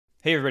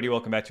Hey everybody,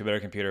 welcome back to A Better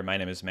Computer. My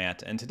name is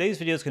Matt, and today's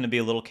video is going to be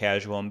a little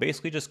casual. I'm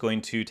basically just going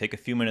to take a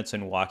few minutes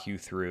and walk you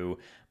through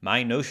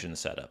my Notion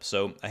setup.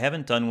 So I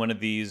haven't done one of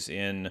these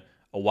in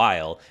a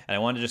while, and I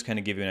want to just kind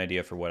of give you an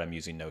idea for what I'm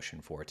using Notion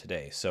for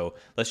today. So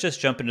let's just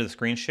jump into the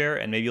screen share,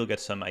 and maybe you'll get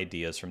some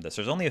ideas from this.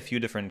 There's only a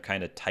few different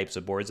kind of types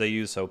of boards I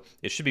use, so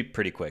it should be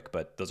pretty quick,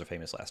 but those are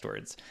famous last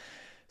words.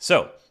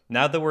 So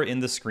now that we're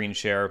in the screen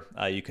share,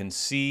 you can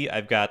see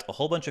I've got a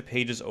whole bunch of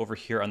pages over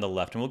here on the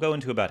left, and we'll go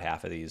into about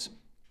half of these.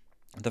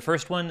 The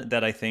first one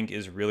that I think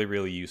is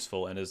really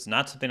useful and is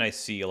not something I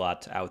see a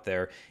lot out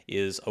there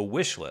is a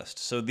wish list.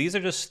 So these are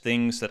just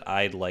things that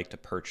I'd like to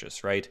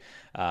purchase, right?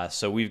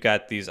 So we've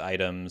got these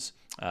items.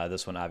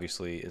 This one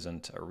obviously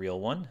isn't a real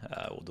one.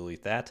 We'll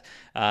delete that.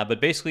 But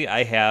basically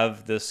I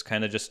have this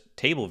kind of just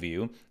table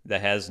view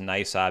that has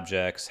nice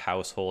objects,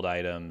 household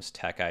items,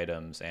 tech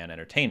items, and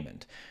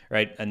entertainment,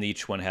 right? And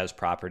each one has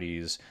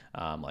properties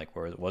like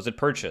where was it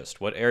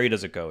purchased? What area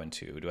does it go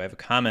into? Do I have a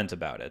comment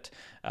about it?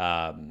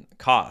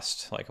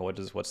 Cost, like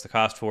what's the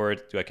cost for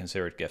it? Do I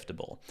consider it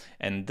giftable?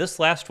 And this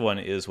last one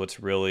is what's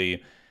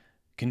really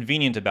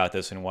convenient about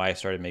this and why I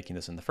started making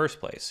this in the first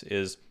place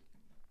is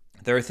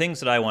there are things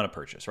that I want to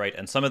purchase, right?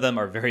 And some of them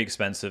are very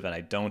expensive and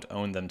I don't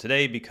own them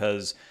today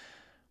because,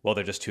 well,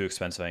 they're just too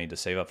expensive. I need to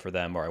save up for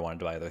them or I want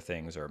to buy other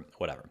things or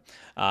whatever.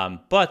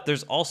 But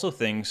there's also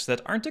things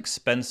that aren't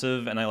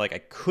expensive and I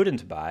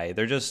couldn't buy.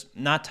 They're just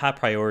not top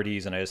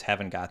priorities and I just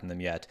haven't gotten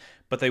them yet,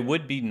 but they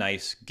would be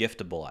nice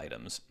giftable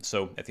items.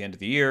 So at the end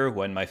of the year,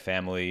 when my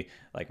family,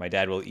 like my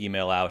dad will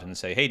email out and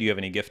say, hey, do you have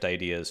any gift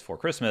ideas for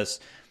Christmas?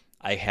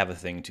 I have a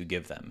thing to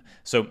give them.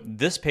 So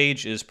this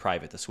page is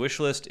private. This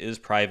wish list is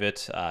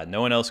private. No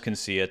one else can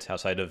see it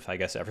outside of, I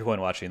guess, everyone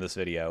watching this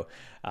video.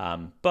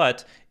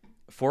 But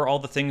for all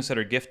the things that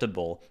are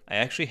giftable, I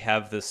actually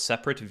have this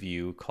separate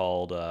view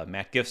called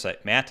Matt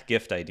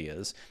Gift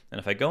Ideas. And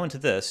if I go into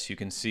this, you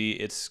can see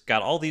it's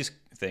got all these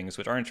things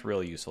which aren't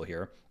really useful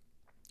here.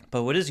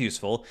 But what is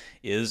useful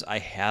is I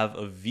have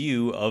a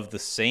view of the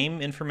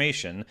same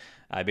information.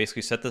 I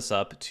basically set this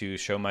up to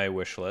show my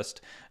wish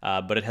list,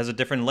 but it has a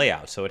different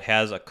layout. So it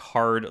has a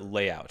card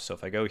layout. So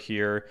if I go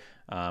here,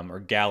 or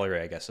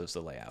gallery, I guess is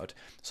the layout.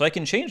 So I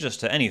can change this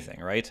to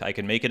anything, right? I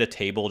can make it a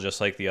table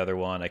just like the other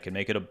one. I can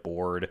make it a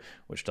board,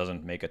 which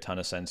doesn't make a ton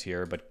of sense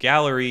here. But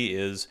gallery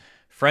is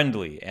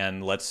friendly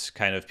and lets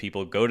kind of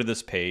people go to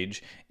this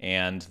page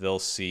and they'll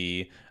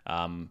see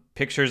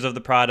pictures of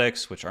the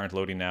products, which aren't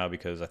loading now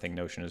because I think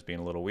Notion is being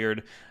a little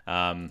weird.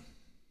 Yeah,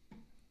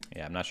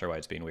 I'm not sure why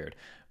it's being weird.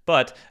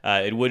 But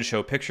it would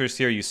show pictures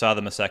here. You saw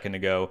them a second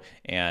ago,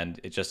 and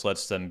it just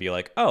lets them be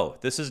like, oh,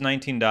 this is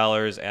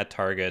 $19 at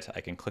Target.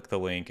 I can click the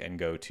link and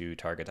go to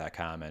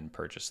target.com and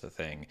purchase the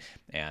thing,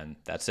 and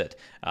that's it.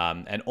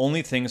 And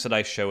only things that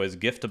I show as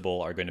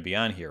giftable are going to be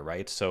on here,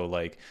 right? So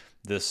like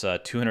this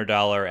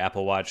 $200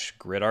 Apple Watch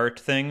grid art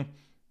thing,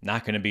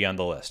 not going to be on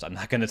the list. I'm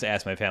not going to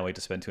ask my family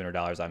to spend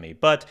 $200 on me.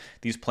 But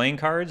these playing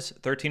cards,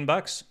 13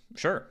 bucks,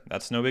 sure,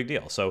 that's no big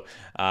deal. So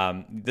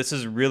this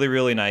is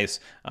really nice.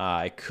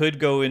 I could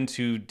go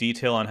into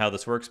detail on how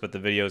this works, but the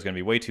video is going to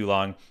be way too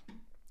long.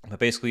 But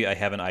basically, I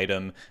have an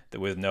item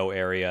with no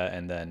area,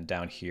 and then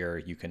down here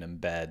you can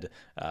embed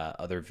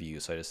other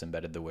views. So I just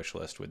embedded the wish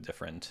list with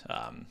different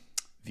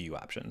view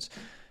options.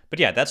 But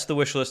yeah, that's the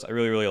wish list. I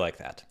really like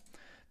that.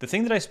 The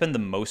thing that I spend the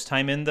most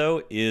time in,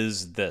 though,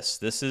 is this.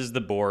 This is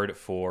the board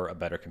for A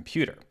Better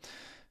Computer.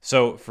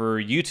 So for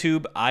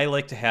YouTube, I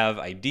like to have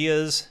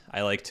ideas.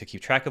 I like to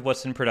keep track of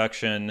what's in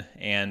production.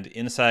 And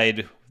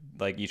inside,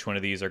 like each one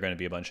of these are going to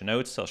be a bunch of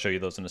notes. I'll show you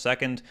those in a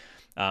second.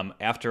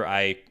 After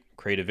I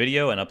create a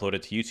video and upload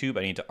it to YouTube,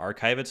 I need to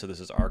archive it. So this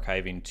is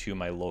archiving to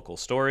my local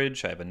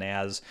storage. I have a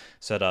NAS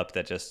set up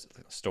that just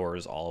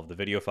stores all of the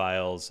video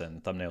files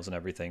and thumbnails and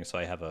everything. So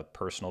I have a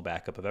personal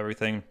backup of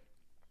everything.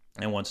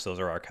 And once those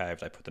are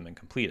archived, I put them in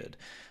completed.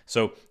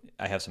 So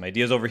I have some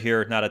ideas over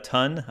here, not a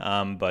ton,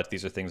 but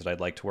these are things that I'd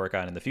like to work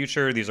on in the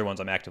future. These are ones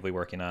I'm actively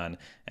working on.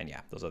 And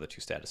yeah, those are the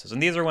two statuses.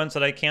 And these are ones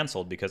that I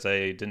canceled because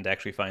I didn't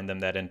actually find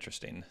them that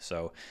interesting.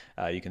 So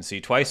you can see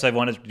twice I've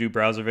wanted to do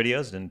browser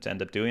videos, didn't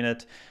end up doing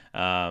it.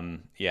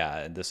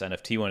 Yeah, this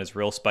NFT one is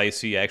real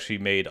spicy. I actually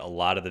made a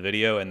lot of the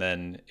video and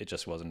then it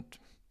just wasn't...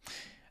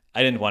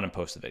 I didn't want to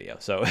post the video,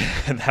 so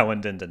that one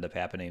didn't end up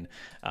happening.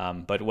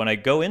 But when I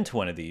go into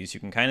one of these,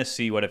 you can kind of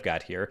see what I've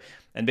got here.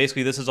 And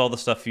basically, this is all the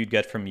stuff you'd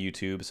get from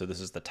YouTube. So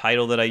this is the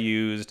title that I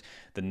used,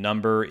 the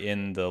number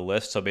in the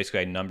list. So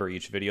basically, I number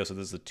each video. So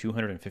this is the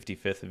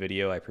 255th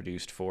video I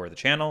produced for the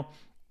channel.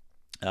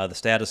 The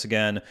status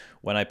again,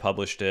 when I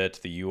published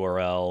it, the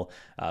URL,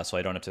 so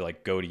I don't have to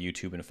like go to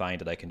YouTube and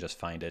find it. I can just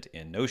find it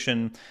in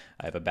Notion.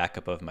 I have a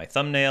backup of my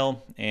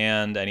thumbnail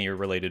and any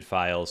related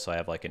files. So I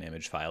have like an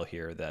image file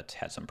here that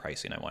had some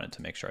pricing I wanted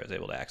to make sure I was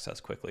able to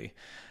access quickly.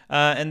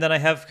 And then I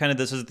have kind of,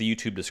 this is the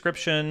YouTube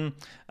description.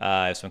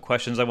 I have some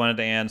questions I wanted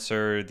to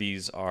answer.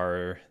 This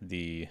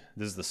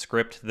is the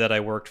script that I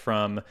worked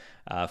from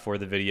for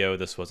the video.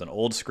 This was an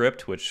old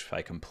script, which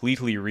I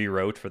completely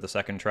rewrote for the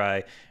second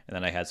try. And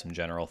then I had some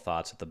general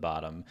thoughts at the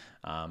bottom.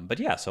 But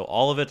yeah, so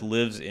all of it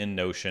lives in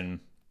Notion.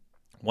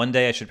 One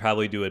day I should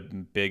probably do a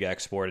big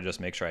export and just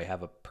make sure I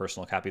have a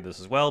personal copy of this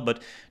as well,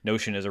 but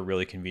Notion is a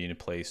really convenient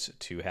place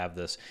to have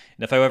this.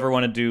 And if I ever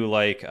want to do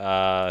like,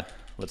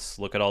 let's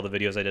look at all the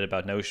videos I did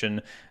about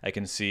Notion. I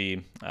can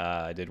see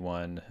I did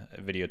one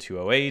video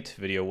 208,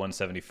 video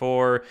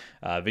 174,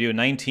 video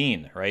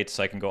 19, right?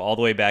 So I can go all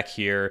the way back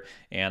here,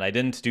 and I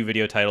didn't do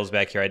video titles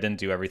back here. I didn't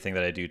do everything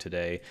that I do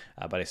today,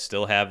 but I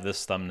still have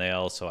this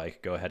thumbnail, so I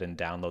could go ahead and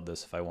download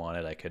this if I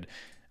wanted. I could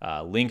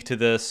link to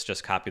this,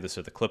 just copy this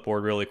to the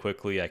clipboard really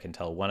quickly. I can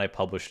tell when I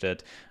published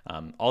it.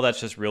 All that's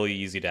just really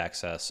easy to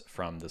access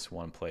from this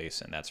one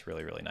place, and that's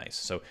really, really nice.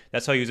 So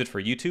that's how I use it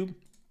for YouTube.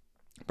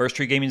 Burst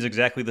Tree Gaming is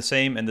exactly the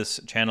same, and this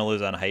channel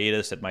is on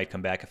hiatus. It might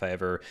come back if I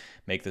ever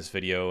make this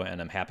video and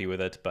I'm happy with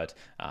it, but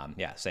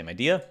yeah, same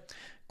idea.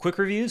 Quick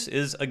Reviews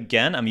is,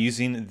 again, I'm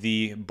using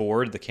the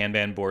board, the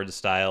Kanban board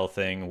style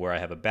thing where I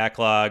have a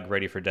backlog,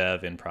 ready for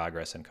dev, in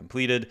progress, and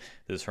completed.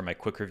 This is from my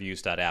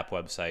quickreviews.app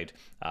website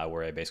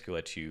where I basically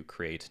let you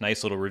create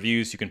nice little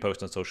reviews you can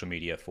post on social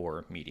media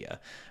for media.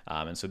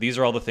 And so these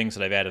are all the things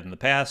that I've added in the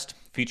past.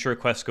 Feature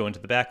requests go into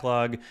the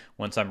backlog.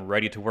 Once I'm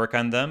ready to work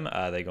on them,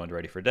 they go into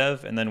ready for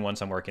dev. And then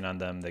once I'm working on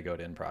them, they go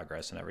to in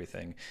progress and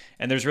everything.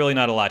 And there's really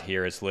not a lot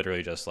here. It's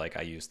literally just like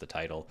I use the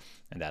title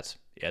and that's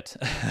it.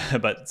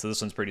 But so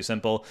this one's pretty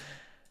simple.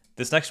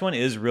 This next one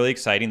is really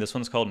exciting. This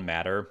one's called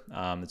Matter.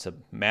 There's a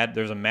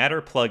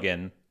Matter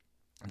plugin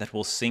that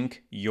will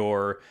sync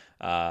your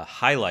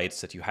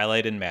highlights that you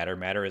highlight in Matter.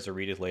 Matter is a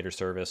read it later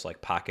service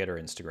like Pocket or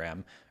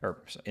Instagram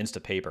or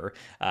Instapaper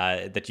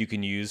that you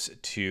can use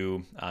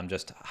to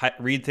just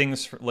read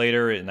things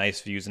later,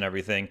 nice views and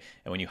everything.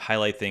 And when you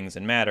highlight things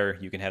in Matter,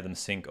 you can have them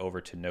sync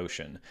over to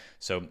Notion.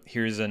 So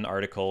here's an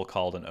article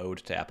called An Ode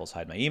to Apple's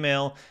Hide My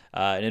Email,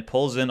 and it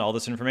pulls in all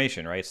this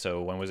information, right?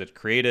 So when was it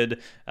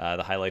created?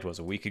 The highlight was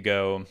a week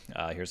ago.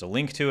 Here's a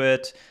link to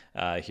it.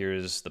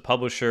 Here's the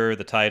publisher,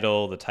 the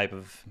title, the type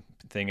of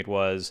thing it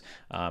was,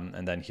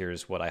 and then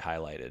here's what I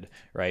highlighted,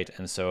 right?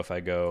 And so if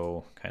I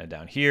go kind of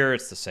down here,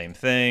 it's the same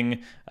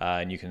thing,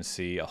 and you can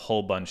see a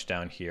whole bunch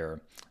down here,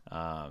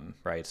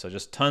 right? So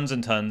just tons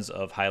and tons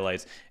of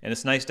highlights, and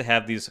it's nice to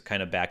have these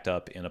kind of backed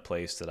up in a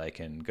place that I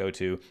can go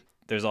to.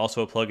 There's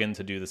also a plugin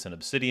to do this in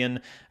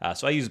Obsidian,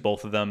 so I use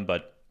both of them,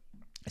 but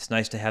it's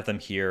nice to have them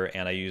here,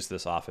 and I use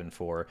this often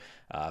for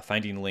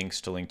finding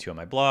links to link to on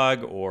my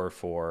blog or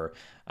for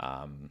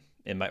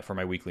for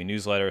my weekly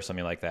newsletter or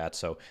something like that.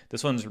 So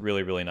this one's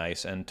really, really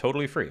nice and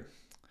totally free.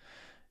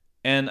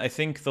 And I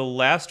think the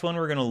last one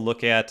we're going to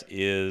look at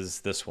is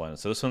this one.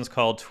 So this one's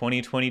called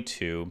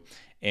 2022.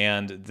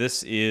 And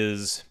this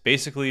is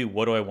basically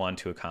what do I want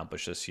to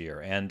accomplish this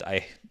year. And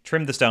I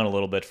trimmed this down a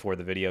little bit for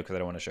the video because I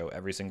don't want to show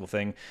every single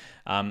thing.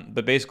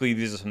 But basically,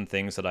 these are some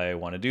things that I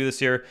want to do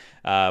this year.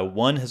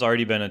 One has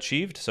already been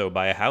achieved. So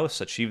buy a house,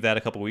 achieved that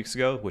a couple weeks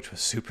ago, which was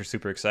super,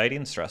 super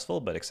exciting,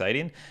 stressful, but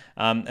exciting.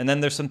 And then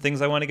there's some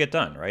things I want to get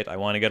done, right? I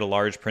want to get a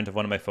large print of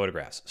one of my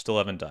photographs. Still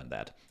haven't done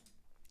that.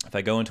 If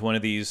I go into one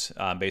of these,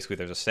 basically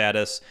there's a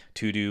status,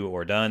 to do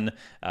or done.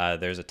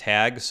 There's a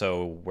tag,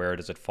 so where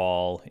does it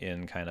fall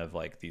in kind of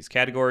like these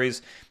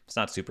categories? It's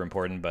not super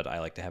important, but I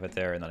like to have it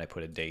there, and then I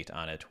put a date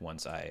on it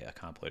once I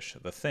accomplish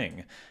the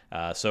thing.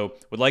 So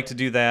would like to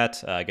do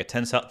that, get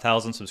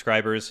 10,000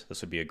 subscribers.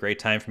 This would be a great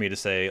time for me to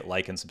say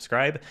like and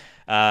subscribe.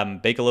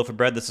 Bake a loaf of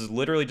bread. This is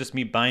literally just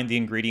me buying the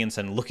ingredients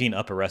and looking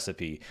up a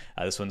recipe.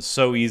 This one's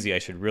so easy. I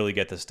should really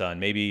get this done.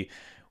 Maybe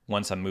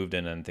once I'm moved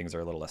in and things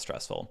are a little less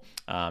stressful.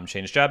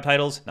 Change job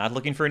titles, not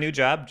looking for a new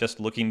job, just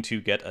looking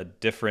to get a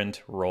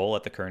different role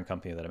at the current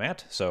company that I'm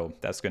at. So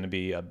that's going to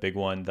be a big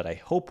one that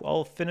I hope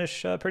I'll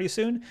finish pretty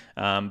soon.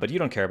 But you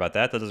don't care about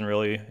that. That doesn't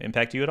really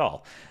impact you at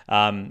all.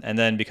 And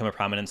then become a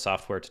prominent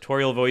software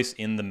tutorial voice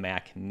in the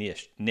Mac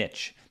niche.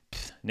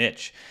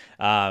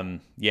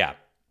 Yeah.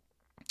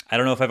 I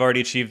don't know if I've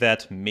already achieved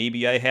that.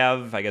 Maybe I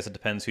have. I guess it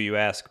depends who you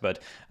ask, but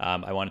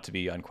I want it to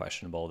be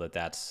unquestionable that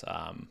that's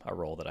a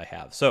role that I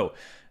have. So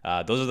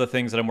those are the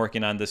things that I'm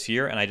working on this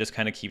year, and I just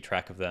kind of keep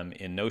track of them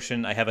in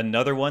Notion. I have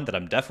another one that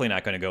I'm definitely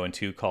not going to go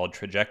into called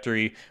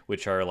Trajectory,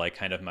 which are like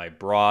kind of my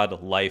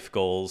broad life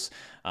goals,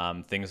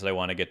 things that I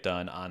want to get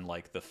done on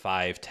like the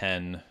 5,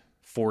 10,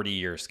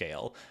 40-year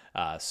scale.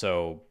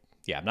 So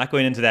yeah, I'm not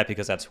going into that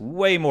because that's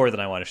way more than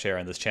I want to share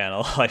on this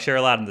channel. I share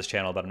a lot on this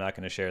channel, but I'm not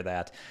going to share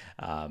that.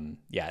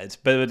 Yeah, it's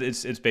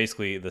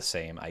basically the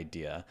same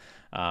idea.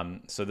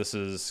 So this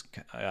is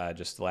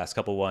just the last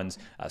couple ones.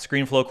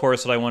 ScreenFlow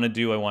course that I want to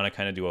do. I want to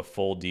kind of do a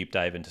full deep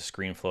dive into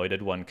ScreenFlow. I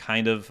did one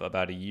kind of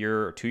about a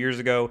year or 2 years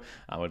ago.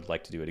 I would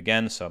like to do it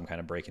again, so I'm kind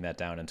of breaking that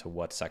down into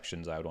what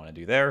sections I would want to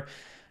do there.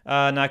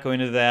 Not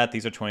going into that.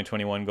 These are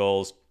 2021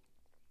 goals.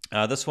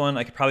 This one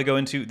I could probably go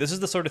into. This is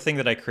the sort of thing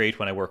that I create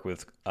when I work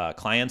with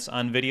clients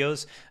on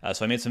videos.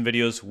 So I made some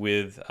videos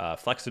with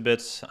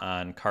Flexibits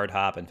on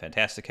CardHop and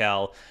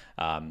Fantastical.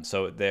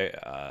 So they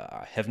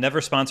have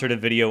never sponsored a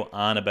video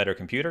on a better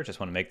computer. Just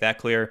want to make that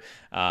clear.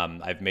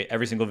 I've made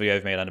every single video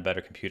I've made on a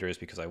better computer is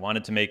because I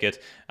wanted to make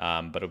it,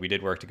 but we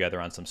did work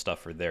together on some stuff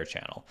for their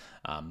channel.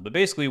 But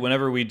basically,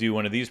 whenever we do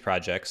one of these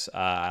projects,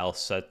 I'll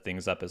set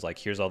things up as like,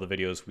 here's all the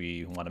videos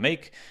we want to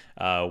make.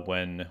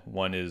 When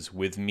one is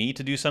with me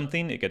to do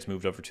something, it gets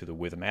moved over to the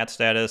with Matt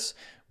status.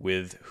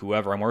 With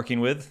whoever I'm working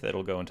with,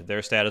 it'll go into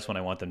their status when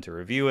I want them to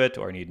review it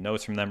or need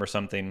notes from them or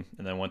something.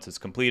 And then once it's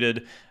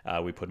completed,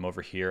 we put them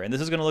over here. And this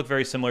is going to look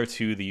very similar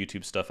to the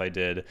YouTube stuff I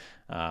did.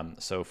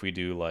 So if we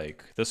do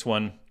like this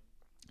one,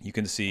 you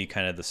can see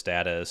kind of the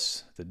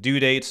status, the due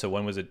date. So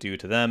when was it due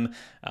to them?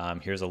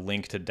 Here's a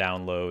link to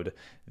download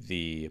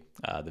the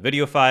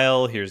video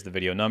file. Here's the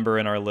video number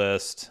in our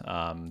list.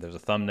 There's a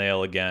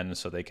thumbnail again,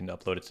 so they can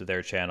upload it to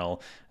their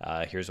channel.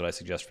 Here's what I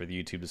suggest for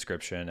the YouTube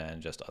description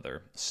and just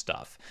other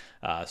stuff.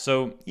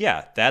 So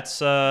yeah,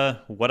 that's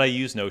what I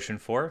use Notion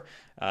for.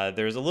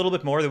 There's a little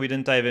bit more that we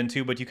didn't dive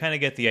into, but you kind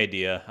of get the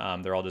idea.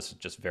 They're all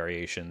just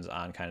variations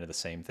on kind of the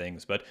same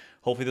things. But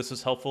hopefully this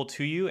was helpful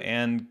to you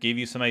and gave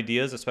you some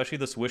ideas, especially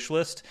this wish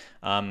list.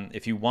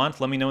 If you want,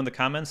 let me know in the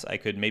comments. I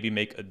could maybe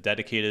make a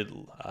dedicated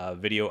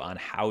video on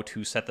how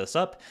to set this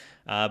up.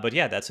 But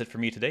yeah, that's it for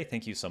me today.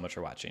 Thank you so much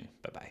for watching.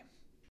 Bye-bye.